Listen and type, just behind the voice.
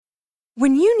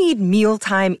When you need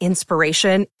mealtime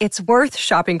inspiration, it's worth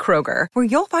shopping Kroger, where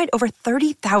you'll find over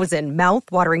 30,000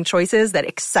 mouth-watering choices that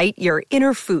excite your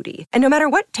inner foodie. And no matter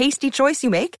what tasty choice you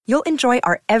make, you'll enjoy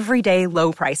our everyday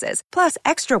low prices, plus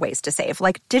extra ways to save,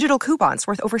 like digital coupons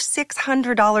worth over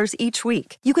 $600 each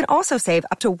week. You can also save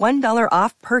up to $1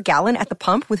 off per gallon at the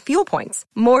pump with fuel points.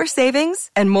 More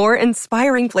savings and more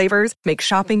inspiring flavors make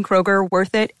shopping Kroger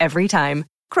worth it every time.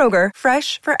 Kroger,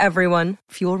 fresh for everyone.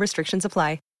 Fuel restrictions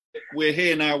apply. We're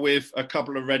here now with a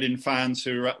couple of Reading fans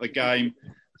who are at the game.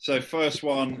 So first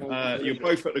one, you're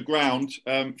both at the ground.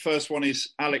 First one is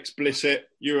Alex Blissett.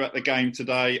 You're at the game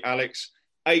today, Alex.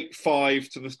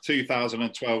 8-5 to the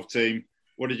 2012 team.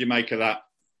 What did you make of that?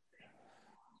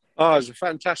 Oh, it was a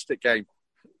fantastic game.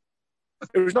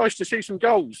 It was nice to see some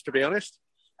goals, to be honest.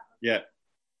 Yeah.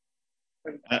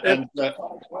 And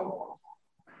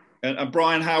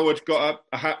Brian Howard got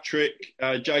a hat-trick.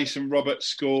 Jason Roberts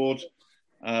scored.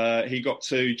 He got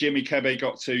 2. Jimmy Kebe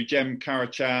got 2. Jem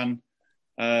Karachan.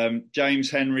 James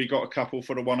Henry got a couple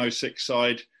for the 106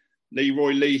 side.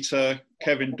 Leroy Lita,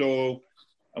 Kevin Doyle.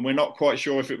 And we're not quite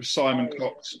sure if it was Simon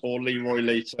Cox or Leroy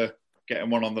Lita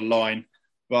getting one on the line.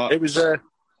 But it was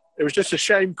just a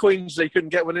shame Queensley couldn't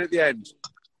get one at the end.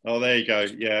 Oh, there you go.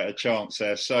 Yeah, a chance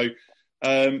there. So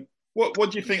what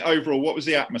do you think overall? What was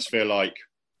the atmosphere like?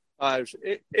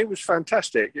 It was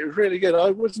fantastic. It was really good.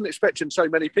 I wasn't expecting so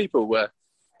many people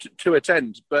to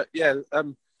attend. But, yeah,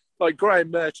 like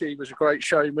Graham Murty was a great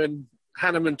showman.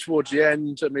 Hanneman towards the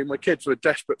end. I mean, my kids were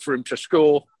desperate for him to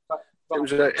score.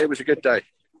 It was a good day.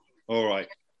 All right.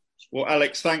 Well,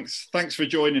 Alex, thanks for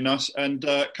joining us. And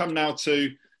come now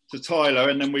to Tyler,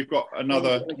 and then we've got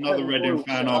another Reading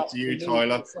fan after you,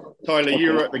 Tyler. Tyler,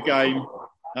 you were at the game.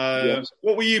 Yes.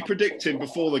 What were you predicting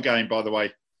before the game, by the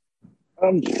way?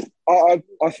 I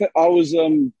was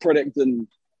predicting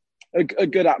a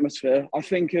good atmosphere. I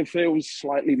think if it was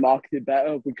slightly marketed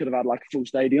better, we could have had like a full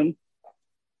stadium.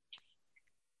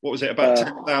 What was it, about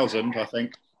 10,000, I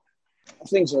think? I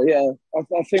think so, yeah.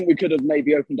 I think we could have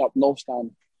maybe opened up North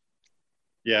Stand.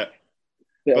 Yeah.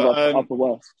 Bit of Upper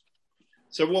West.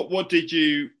 So what did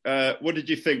you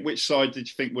think? Which side did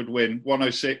you think would win,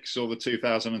 106 or the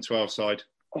 2012 side?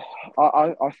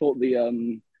 I thought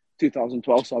the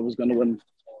 2012 side was going to win.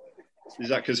 Is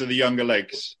that because of the younger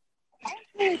legs?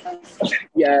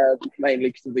 Yeah, mainly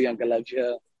because of the younger legs,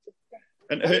 yeah.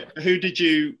 And who did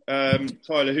you,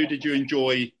 Tyler, who did you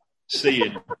enjoy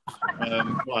seeing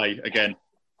play again?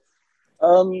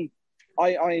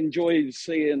 I enjoyed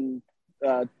seeing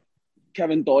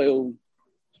Kevin Doyle,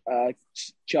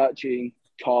 Churchy,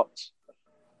 Cox,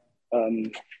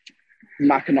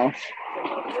 McAnuff.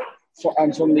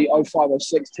 And from the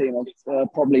 05-06 team,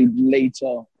 probably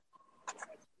Lita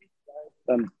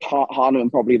and Harneman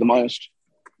probably the most.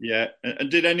 Yeah. And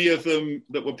did any of them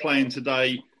that were playing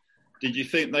today, did you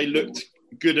think they looked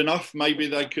good enough? Maybe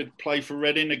they could play for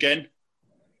Reading again?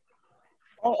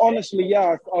 Honestly,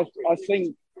 yeah. I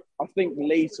think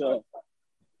Lita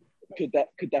could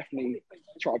definitely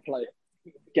try to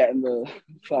get in the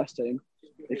first team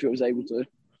if it was able to.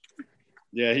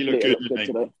 Yeah, he looked good,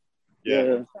 didn't he?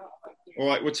 Yeah. All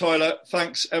right. Well, Tyler,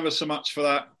 thanks ever so much for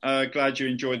that. Glad you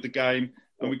enjoyed the game.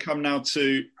 And we come now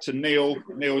to Neil.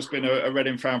 Neil's been a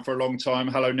Reading fan for a long time.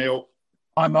 Hello, Neil.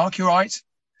 Hi, Mark. You all right?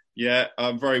 Yeah,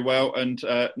 very well. And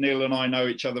Neil and I know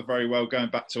each other very well,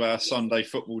 going back to our Sunday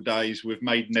football days with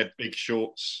Maidenhead Big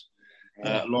Shorts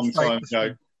a long time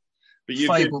ago. But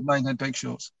Fabled Maidenhead Big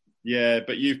Shorts. Yeah,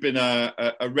 but you've been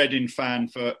a Reading fan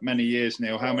for many years,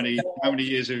 Neil. How many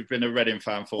years have you been a Reading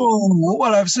fan for? Oh,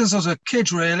 well, ever since I was a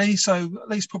kid, really. So at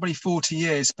least probably 40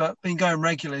 years. But been going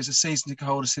regularly as a season ticket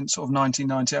holder since sort of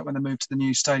 1998 when they moved to the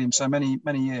new stadium. So many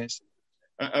years.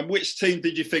 And which team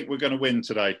did you think were going to win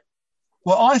today?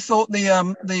 Well, I thought the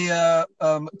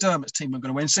McDermott's team were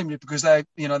going to win simply because they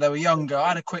were younger. I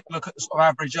had a quick look at the sort of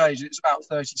average age, and it's about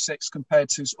 36 compared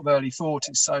to sort of early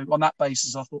 40s. So on that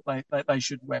basis, I thought they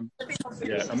should win.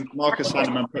 Yeah, and Marcus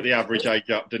Hanneman put the average age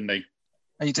up, didn't he?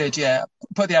 He did, yeah.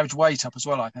 Put the average weight up as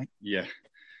well, I think. Yeah.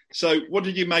 So what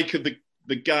did you make of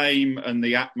the game and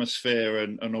the atmosphere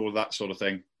and all of that sort of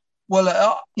thing? Well,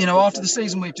 after the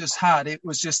season we've just had, it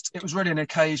was really an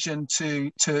occasion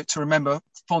to remember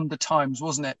fonder times,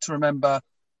 wasn't it? To remember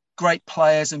great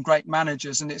players and great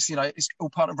managers, and it's all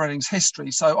part of Reading's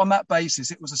history. So on that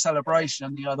basis, it was a celebration.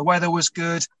 And the weather was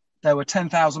good. There were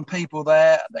 10,000 people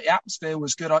there. The atmosphere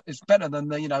was good. It's better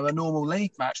than a normal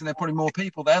league match, and there are probably more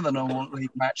people there than a normal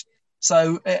league match.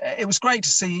 So it was great to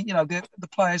see the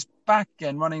players back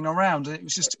again running around. It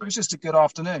was just a good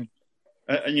afternoon.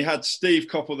 And you had Steve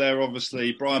Coppell there,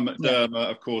 obviously, Brian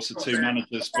McDermott, of course, the two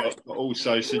managers, but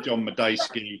also Sir John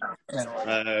Madejski.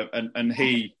 And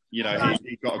he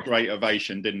got a great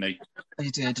ovation, didn't he?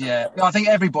 He did, yeah. I think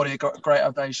everybody got a great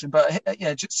ovation, but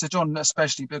yeah, Sir John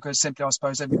especially, because simply, I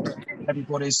suppose,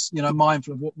 everybody's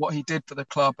mindful of what he did for the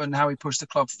club and how he pushed the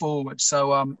club forward.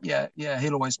 So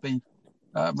he'll always be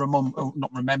not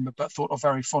remembered, but thought of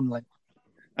very fondly.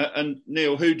 And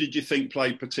Neil, who did you think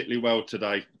played particularly well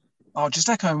today? Oh, just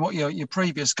echoing what your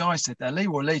previous guy said there,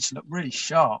 Leroy Leach looked really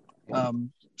sharp. I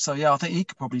think he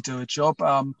could probably do a job.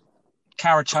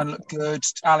 Karachan looked good.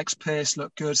 Alex Pearce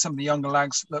looked good. Some of the younger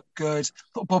lads looked good. I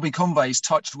thought Bobby Convey's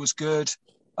touch was good.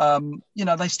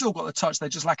 They still got the touch. They're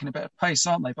just lacking a bit of pace,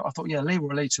 aren't they? But I thought,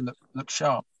 Leroy Leach looked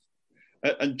sharp.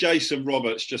 And Jason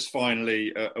Roberts, just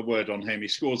finally, a word on him. He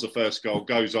scores the first goal,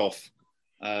 goes off,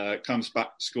 comes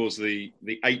back, scores the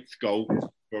 8th goal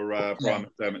for Brian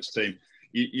McDermott's team.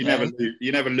 You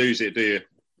never lose it, do you?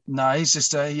 No, he's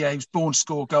just he was born to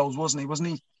score goals, wasn't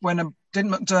he? When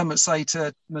didn't McDermott say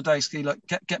to Madejski, "Look,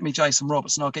 get me Jason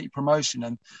Roberts and I'll get you promotion,"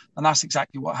 and that's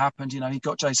exactly what happened. He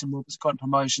got Jason Roberts, got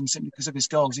promotion simply because of his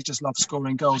goals. He just loves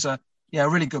scoring goals. A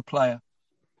really good player.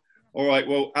 All right,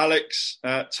 well, Alex,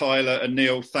 Tyler, and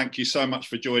Neil, thank you so much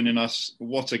for joining us.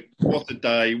 What a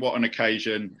day, what an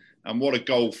occasion, and what a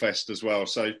goal fest as well.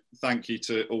 So, thank you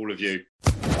to all of you.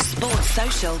 Sports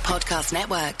Social Podcast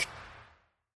Network.